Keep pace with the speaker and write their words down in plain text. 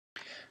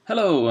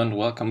Hello and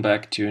welcome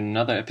back to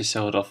another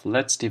episode of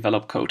Let's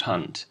Develop Code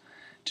Hunt.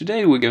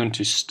 Today we're going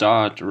to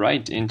start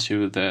right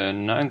into the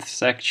ninth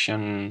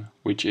section,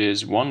 which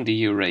is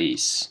 1D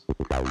arrays.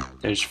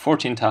 There's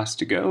 14 tasks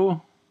to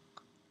go.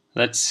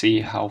 Let's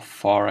see how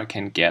far I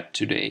can get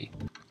today.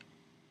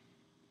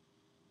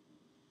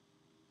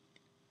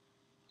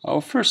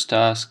 Our first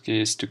task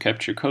is to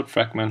capture a code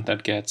fragment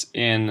that gets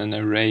in an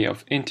array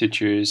of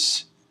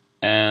integers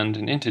and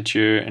an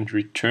integer and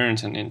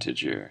returns an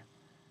integer.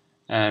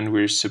 And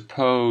we're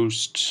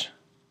supposed,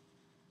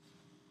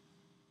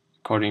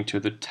 according to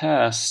the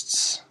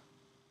tests,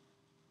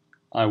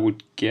 I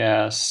would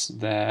guess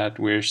that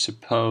we're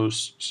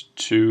supposed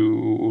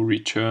to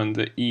return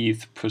the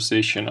eth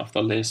position of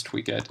the list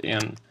we get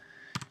in.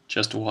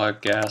 Just a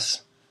wild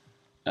guess,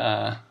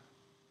 but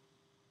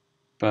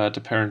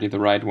apparently the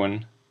right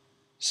one.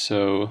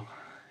 So,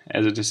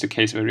 as it is the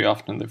case very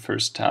often, the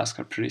first tasks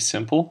are pretty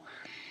simple.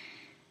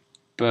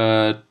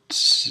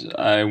 But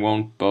I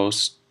won't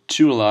boast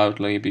too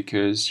loudly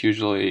because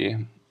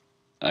usually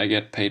I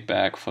get paid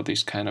back for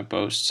these kind of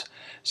boasts.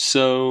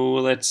 So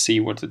let's see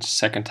what the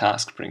second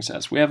task brings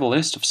us. We have a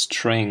list of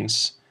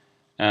strings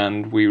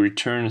and we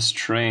return a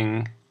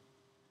string,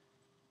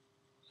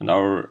 and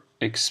our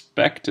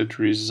expected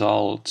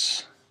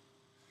result,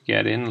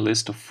 get in a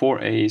list of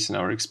 4 A's and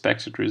our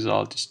expected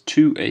result is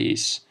 2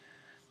 A's.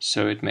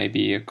 So it may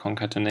be a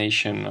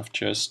concatenation of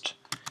just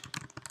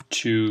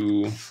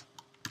 2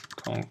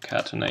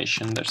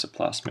 concatenation, there's a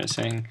plus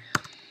missing,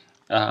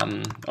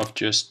 of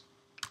just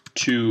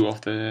 2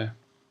 of the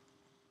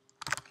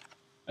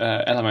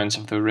elements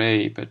of the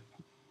array, but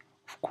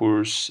of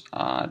course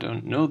I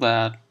don't know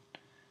that,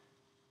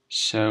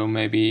 so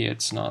maybe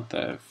it's not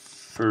the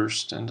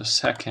first and the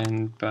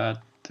second,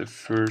 but the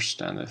first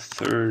and the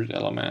third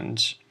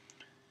element.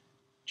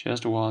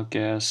 Just a wild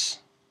guess.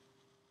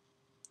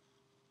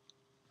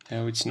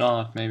 No, it's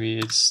not. Maybe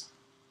it's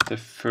the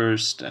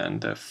first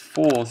and the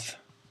fourth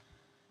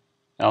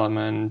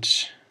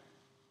element.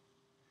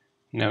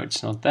 No,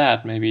 it's not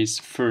that. Maybe it's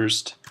the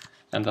first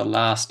and the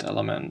last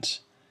element.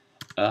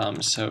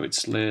 So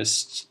it's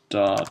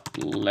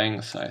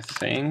list.length, I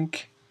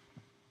think.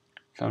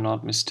 If I'm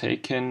not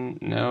mistaken.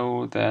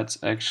 No,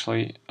 that's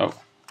actually... Oh,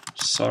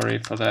 sorry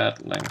for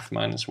that. Length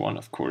 -1,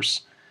 of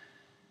course.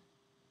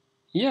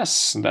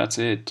 Yes, that's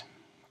it.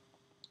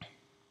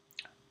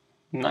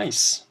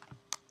 Nice.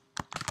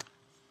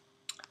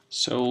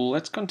 So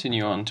let's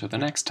continue on to the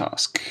next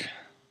task.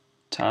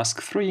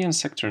 Task 3 in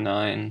Sector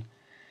 9.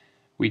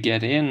 We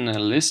get in a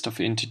list of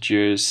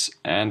integers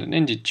and an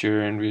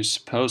integer, and we're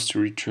supposed to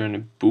return a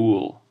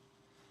bool.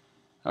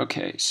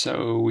 Okay,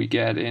 so we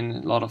get in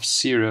a lot of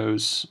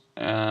zeros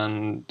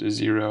and a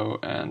 0,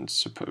 and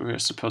we're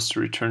supposed to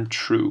return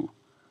true.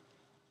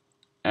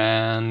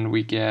 And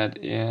we get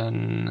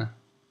in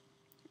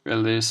a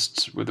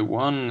list with a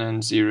 1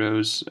 and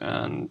zeros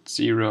and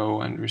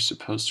 0, and we're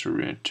supposed to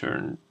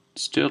return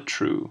still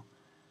true.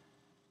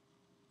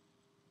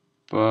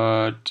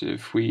 But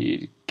if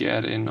we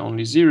get in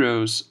only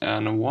zeros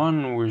and a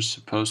 1, we're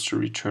supposed to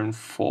return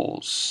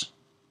false.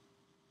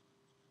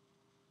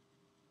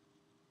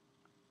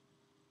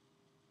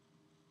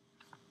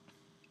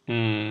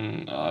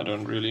 I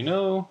don't really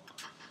know.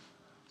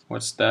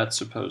 What's that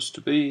supposed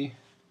to be?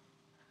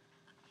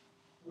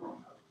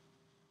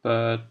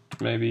 But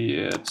maybe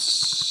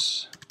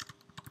it's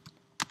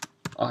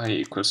I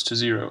equals to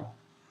 0.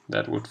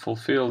 That would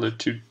fulfill the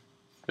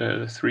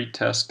 3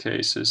 test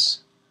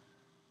cases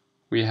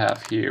we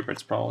have here, but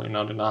it's probably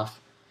not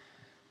enough.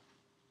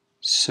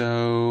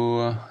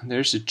 So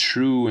there's a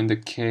true in the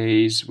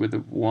case with a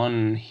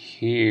 1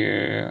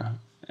 here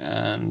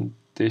and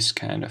this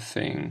kind of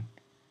thing.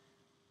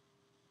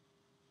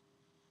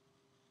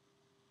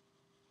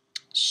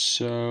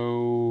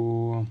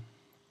 So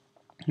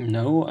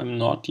no, I'm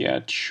not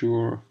yet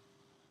sure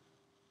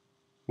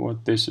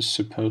what this is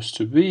supposed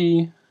to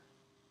be,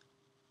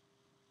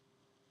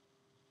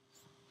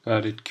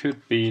 but it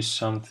could be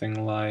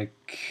something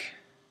like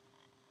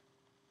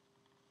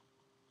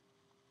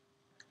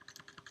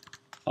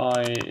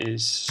I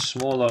is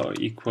smaller or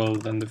equal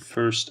than the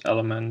first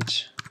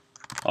element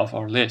of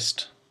our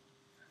list.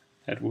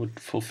 That would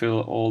fulfill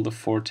all the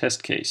 4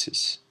 test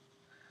cases.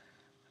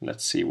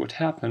 Let's see what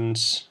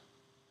happens.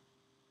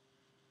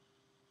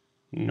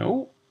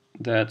 No,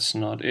 that's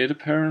not it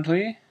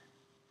apparently.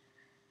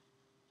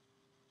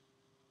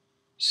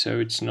 So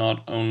it's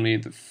not only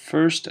the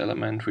first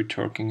element we're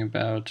talking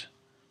about,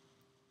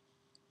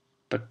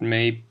 but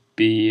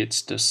maybe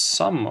it's the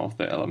sum of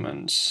the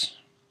elements.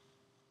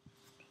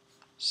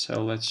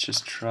 So let's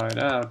just try it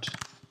out.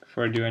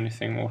 Before I do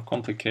anything more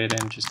complicated,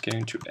 I'm just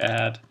going to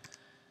add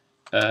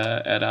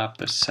up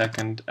the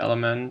second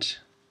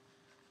element,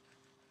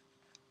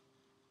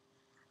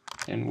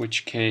 in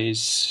which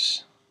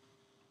case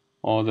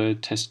all the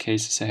test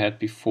cases I had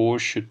before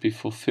should be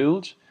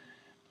fulfilled.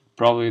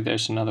 Probably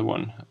there's another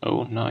one.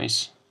 Oh,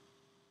 nice.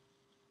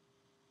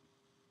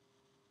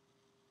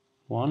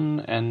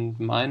 1 and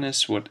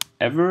minus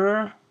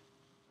whatever,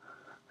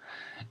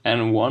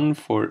 and 1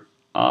 for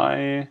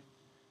I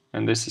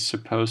and this is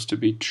supposed to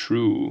be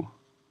true.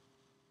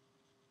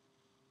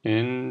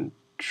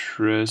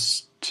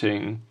 Interesting.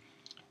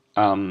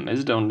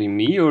 Is it only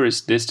me, or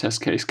is this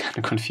test case kind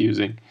of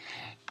confusing?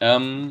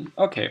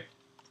 Okay.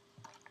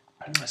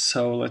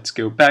 So let's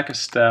go back a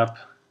step.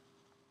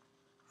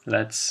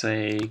 Let's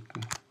say,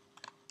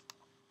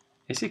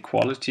 is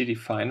equality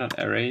defined on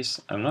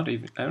arrays? I'm not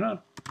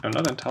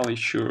entirely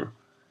sure.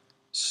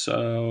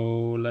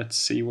 So let's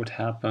see what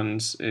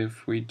happens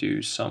if we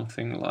do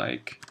something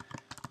like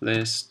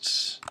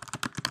lists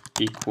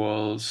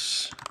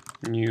equals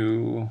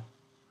new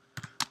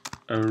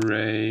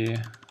array.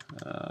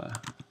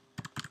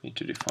 Need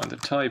to define the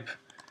type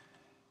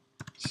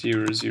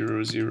 0,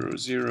 0, 0,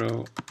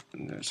 0.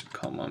 And there's a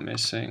comma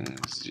missing,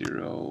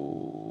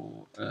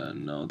 0,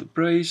 and now the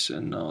brace,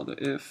 and now the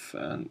if,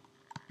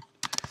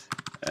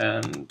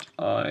 and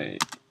I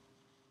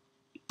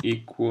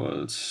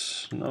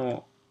equals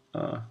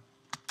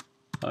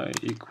I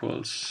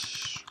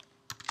equals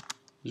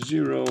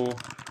 0,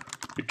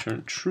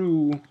 return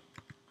true.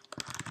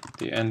 At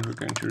the end we're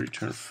going to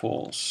return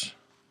false.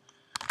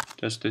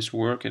 Does this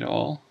work at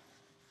all?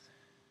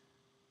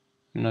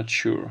 I'm not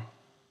sure.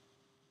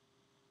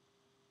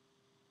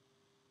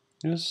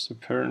 Yes,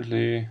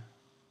 apparently.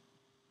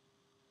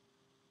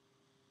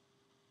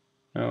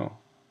 No,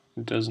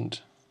 it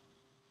doesn't.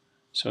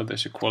 So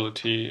this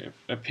equality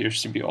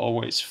appears to be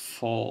always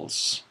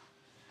false.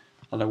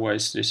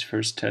 Otherwise this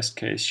first test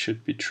case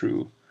should be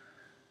true.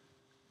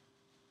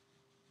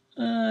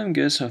 I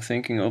guess I'm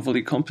thinking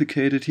overly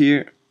complicated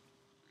here.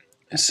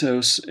 So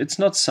it's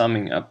not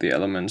summing up the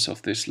elements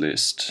of this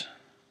list.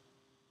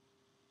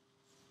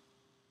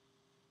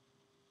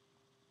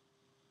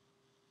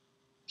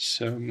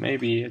 So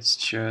maybe it's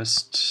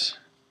just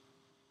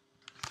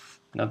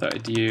another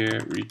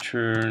idea,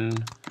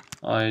 return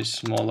I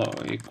smaller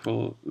or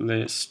equal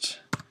list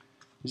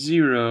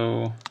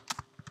 0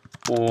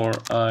 or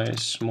I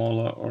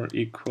smaller or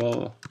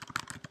equal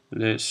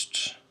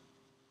list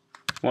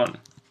 1.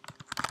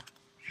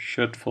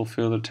 Should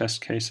fulfill the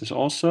test cases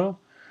also.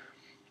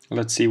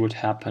 Let's see what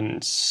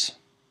happens.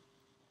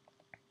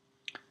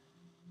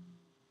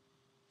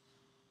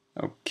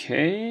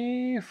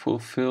 Okay,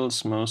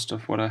 fulfills most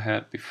of what I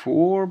had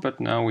before, but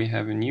now we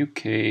have a new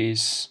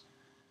case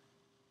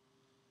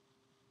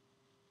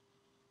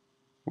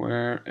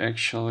where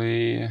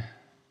actually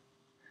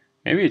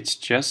maybe it's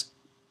just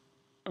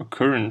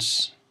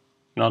occurrence,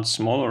 not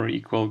smaller or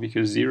equal,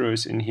 because 0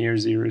 is in here,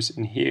 0 is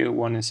in here,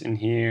 1 is in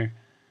here.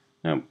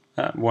 No,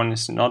 1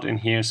 is not in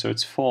here, so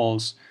it's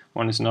false.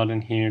 1 is not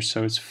in here,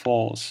 so it's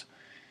false.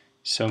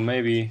 So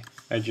maybe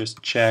I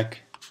just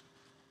check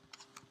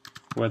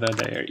whether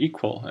they are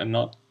equal and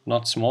not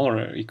smaller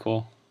or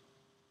equal.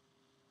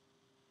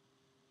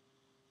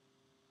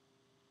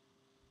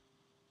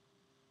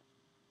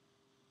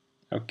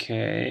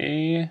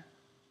 Okay.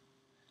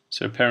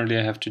 So apparently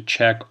I have to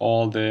check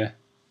all the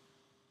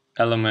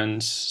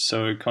elements.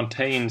 So it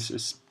contains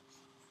is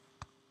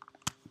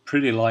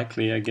pretty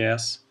likely, I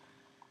guess.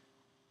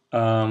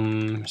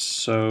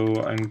 So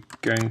I'm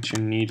going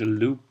to need a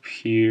loop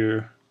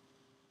here.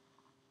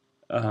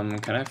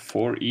 Can I have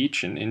for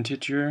each an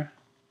integer?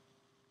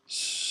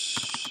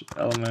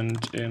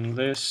 Element in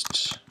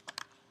list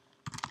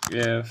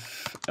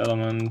if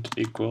element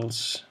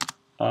equals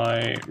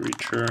I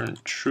return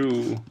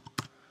true,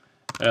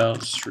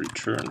 else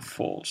return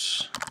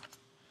false.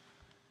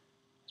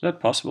 Is that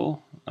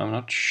possible? I'm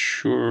not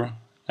sure.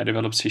 I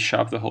developed C#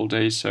 the whole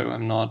day, so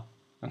I'm not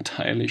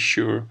entirely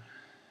sure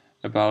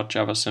about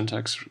Java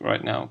syntax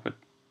right now, but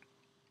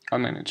I'll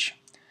manage.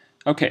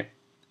 Okay,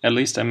 at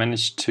least I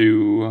managed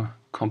to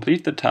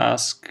complete the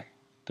task.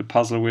 The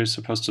puzzle we're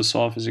supposed to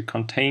solve is a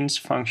contains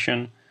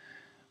function,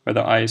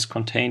 whether I is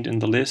contained in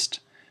the list,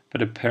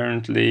 but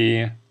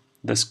apparently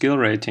the skill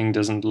rating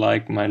doesn't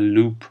like my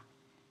loop.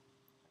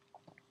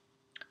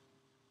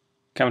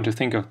 Come to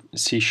think of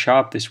C#,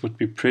 this would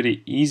be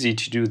pretty easy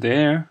to do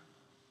there.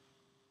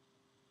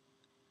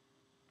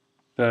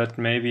 But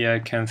maybe I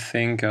can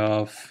think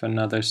of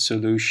another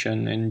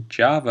solution in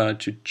Java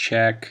to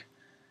check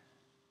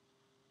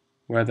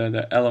whether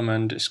the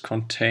element is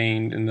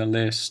contained in the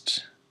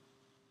list.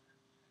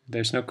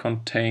 There's no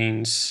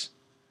contains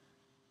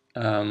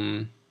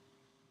method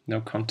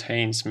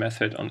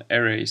on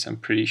arrays, I'm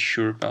pretty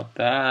sure about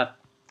that.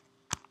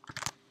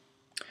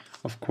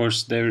 Of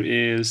course, there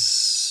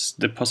is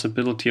the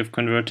possibility of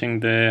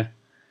converting the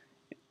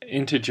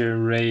integer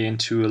array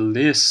into a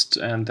list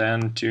and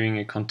then doing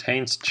a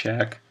contains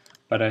check,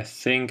 but I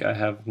think I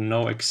have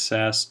no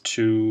access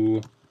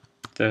to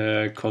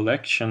the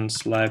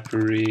collections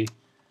library,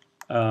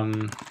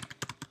 Java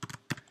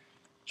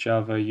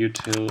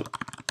util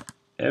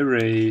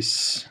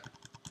arrays,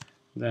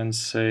 then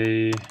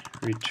say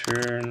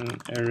return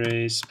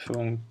arrays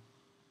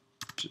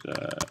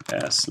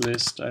as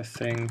list, I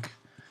think,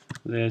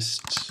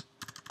 list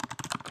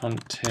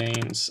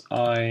contains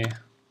I.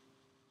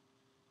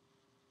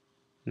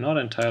 Not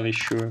entirely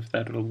sure if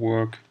that will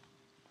work,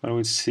 but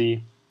we'll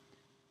see.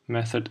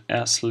 Method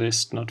as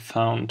list not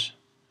found.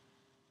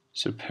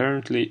 So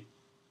apparently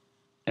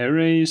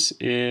arrays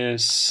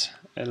is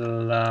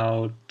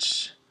allowed,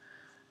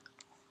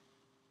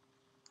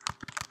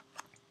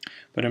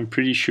 but I'm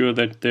pretty sure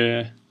that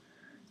the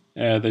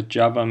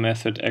Java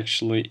method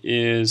actually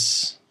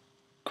is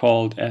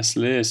called as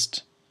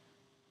list,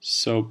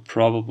 so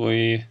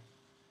probably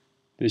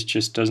this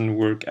just doesn't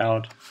work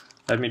out.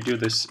 Let me do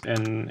this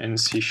in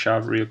C#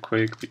 real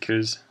quick,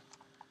 because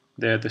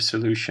there the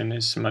solution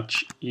is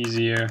much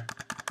easier.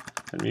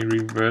 Let me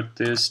revert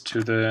this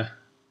to the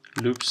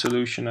loop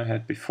solution I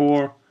had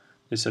before.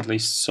 This at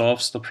least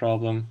solves the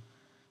problem.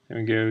 Then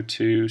we go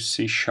to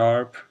C#.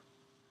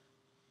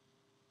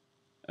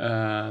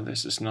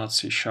 This is not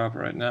C#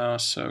 right now,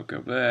 so go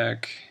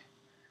back,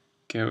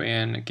 go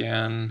in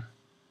again.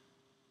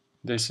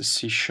 This is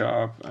C#,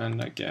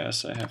 and I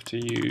guess I have to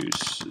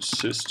use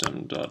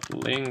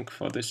system.link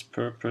for this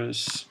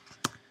purpose.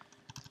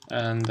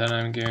 And then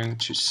I'm going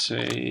to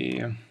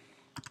say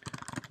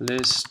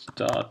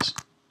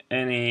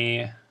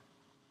list.any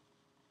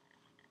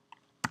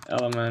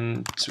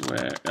element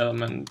where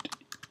element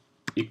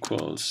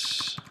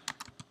equals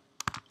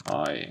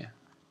I.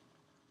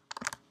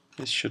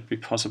 This should be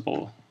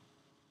possible.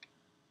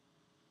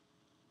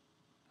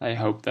 I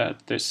hope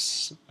that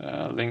this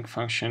link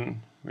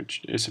function,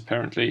 which is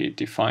apparently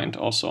defined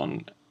also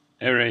on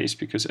arrays,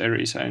 because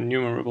arrays are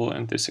enumerable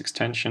and this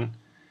extension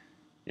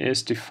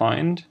is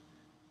defined,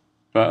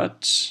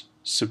 but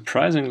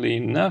surprisingly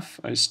enough,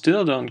 I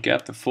still don't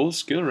get the full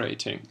skill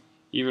rating,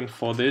 even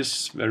for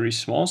this very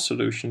small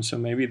solution, so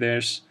maybe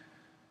there's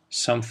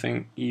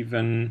something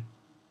even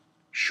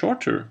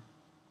shorter,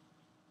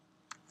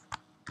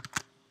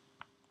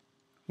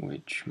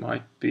 which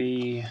might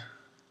be...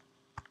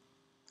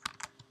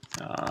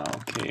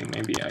 okay,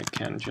 maybe I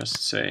can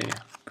just say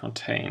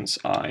contains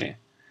I.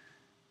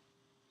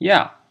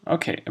 Yeah,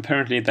 okay,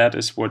 apparently that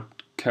is what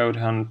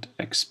CodeHunt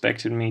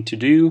expected me to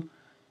do.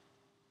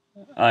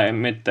 I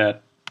admit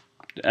that,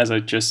 as I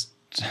just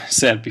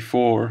said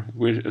before,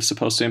 we're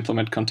supposed to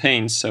implement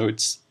contains, so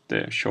it's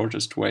the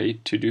shortest way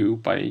to do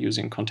by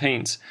using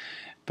contains.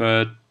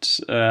 But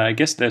I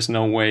guess there's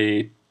no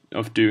way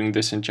of doing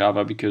this in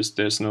Java, because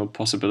there's no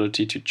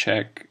possibility to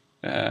check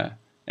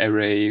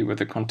array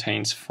with a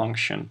contains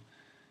function.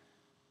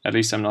 At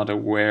least I'm not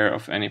aware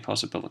of any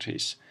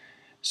possibilities.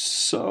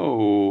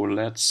 So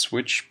let's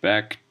switch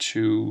back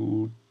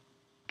to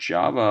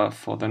Java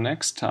for the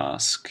next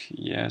task.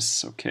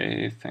 Yes,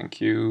 okay,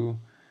 thank you.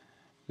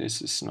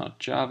 This is not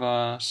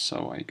Java,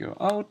 so I go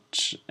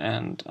out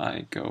and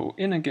I go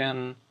in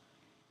again.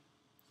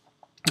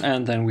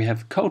 And then we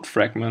have a code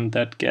fragment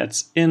that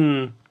gets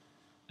in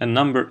a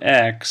number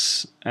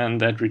x and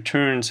that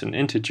returns an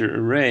integer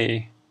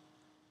array.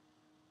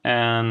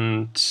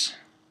 And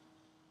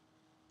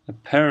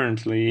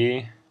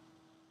apparently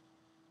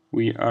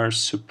we are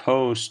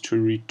supposed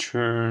to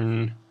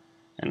return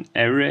an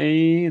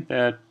array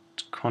that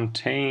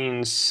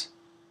contains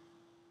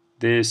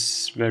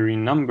this very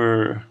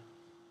number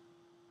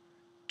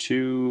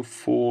 2,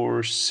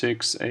 4,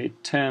 6,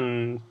 8,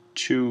 10,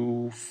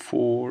 2,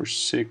 4,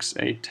 6,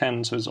 8,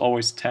 10. So it's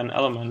always 10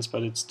 elements,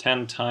 but it's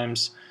 10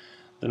 times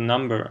the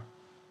number.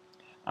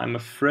 I'm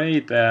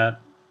afraid that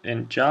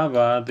in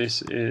Java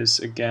this is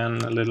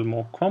again a little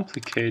more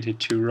complicated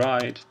to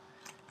write,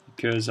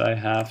 because I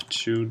have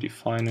to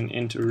define an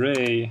int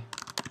array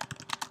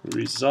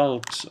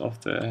result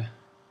of the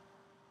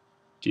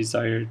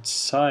desired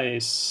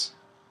size.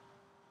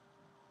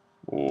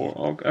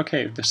 Or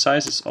okay, if the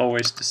size is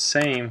always the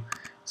same,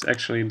 it's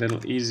actually a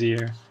little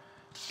easier.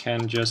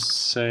 Can just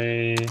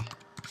say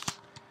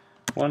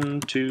 1,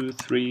 2,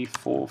 3,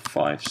 4,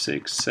 5,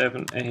 6,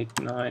 7, 8,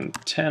 9,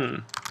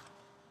 10.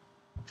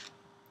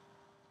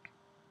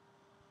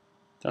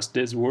 Does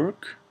this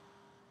work?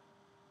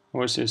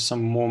 Or is there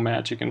some more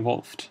magic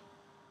involved?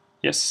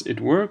 Yes, it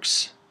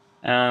works,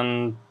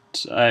 and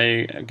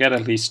I get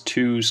at least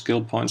 2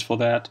 skill points for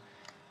that.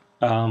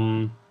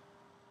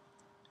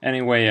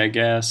 Anyway, I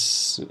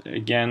guess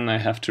again I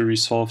have to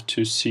resolve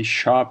to C#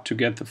 to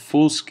get the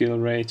full skill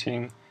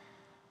rating,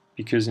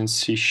 because in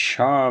C#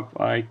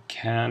 I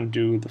can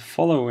do the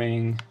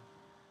following.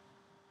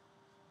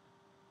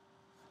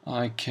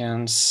 I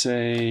can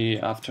say,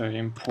 after I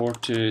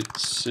imported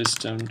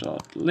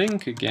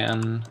system.link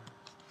again,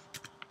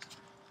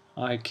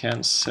 I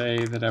can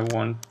say that I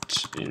want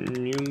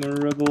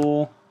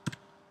enumerable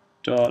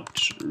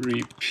dot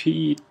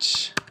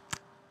repeat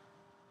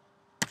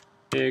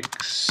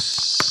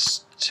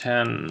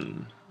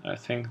x10. I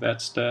think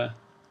that's the...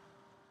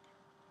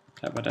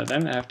 but I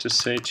then have to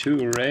say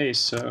 2 arrays,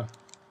 so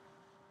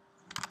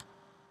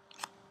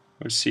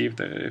we'll see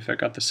if I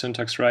got the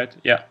syntax right.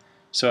 Yeah,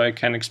 so I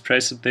can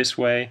express it this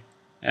way,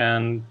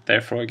 and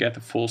therefore I get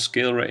the full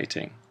skill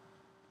rating.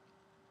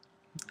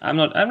 I'm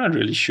not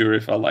really sure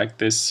if I like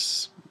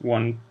this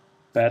one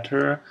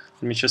better.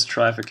 Let me just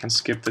try if I can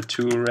skip the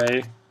 2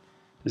 array.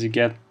 Does he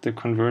get the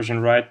conversion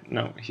right?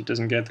 No, he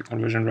doesn't get the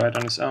conversion right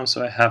on his own,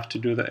 so I have to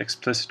do the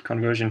explicit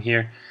conversion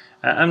here.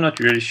 I'm not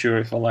really sure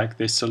if I like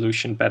this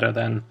solution better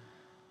than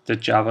the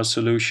Java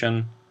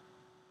solution.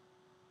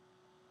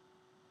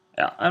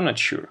 Yeah, I'm not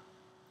sure.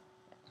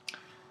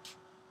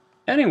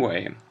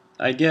 Anyway,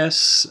 I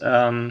guess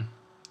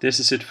this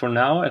is it for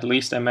now. At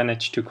least I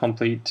managed to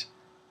complete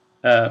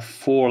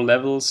 4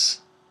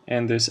 levels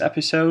in this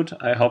episode.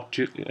 I hope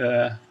you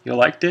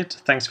liked it.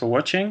 Thanks for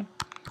watching.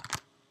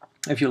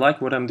 If you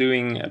like what I'm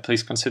doing,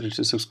 please consider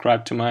to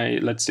subscribe to my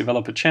Let's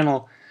Developer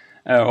channel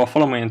or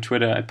follow me on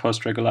Twitter. I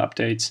post regular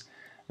updates.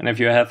 And if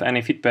you have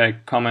any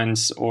feedback,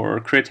 comments, or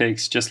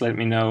critics, just let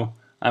me know.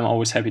 I'm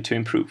always happy to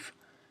improve.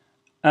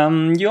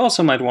 You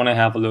also might want to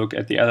have a look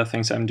at the other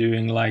things I'm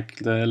doing, like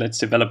the Let's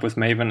Develop with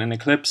Maven in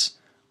Eclipse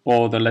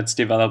or the Let's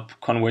Develop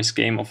Conway's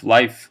Game of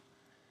Life.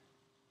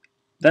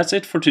 That's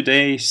it for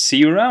today. See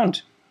you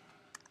around!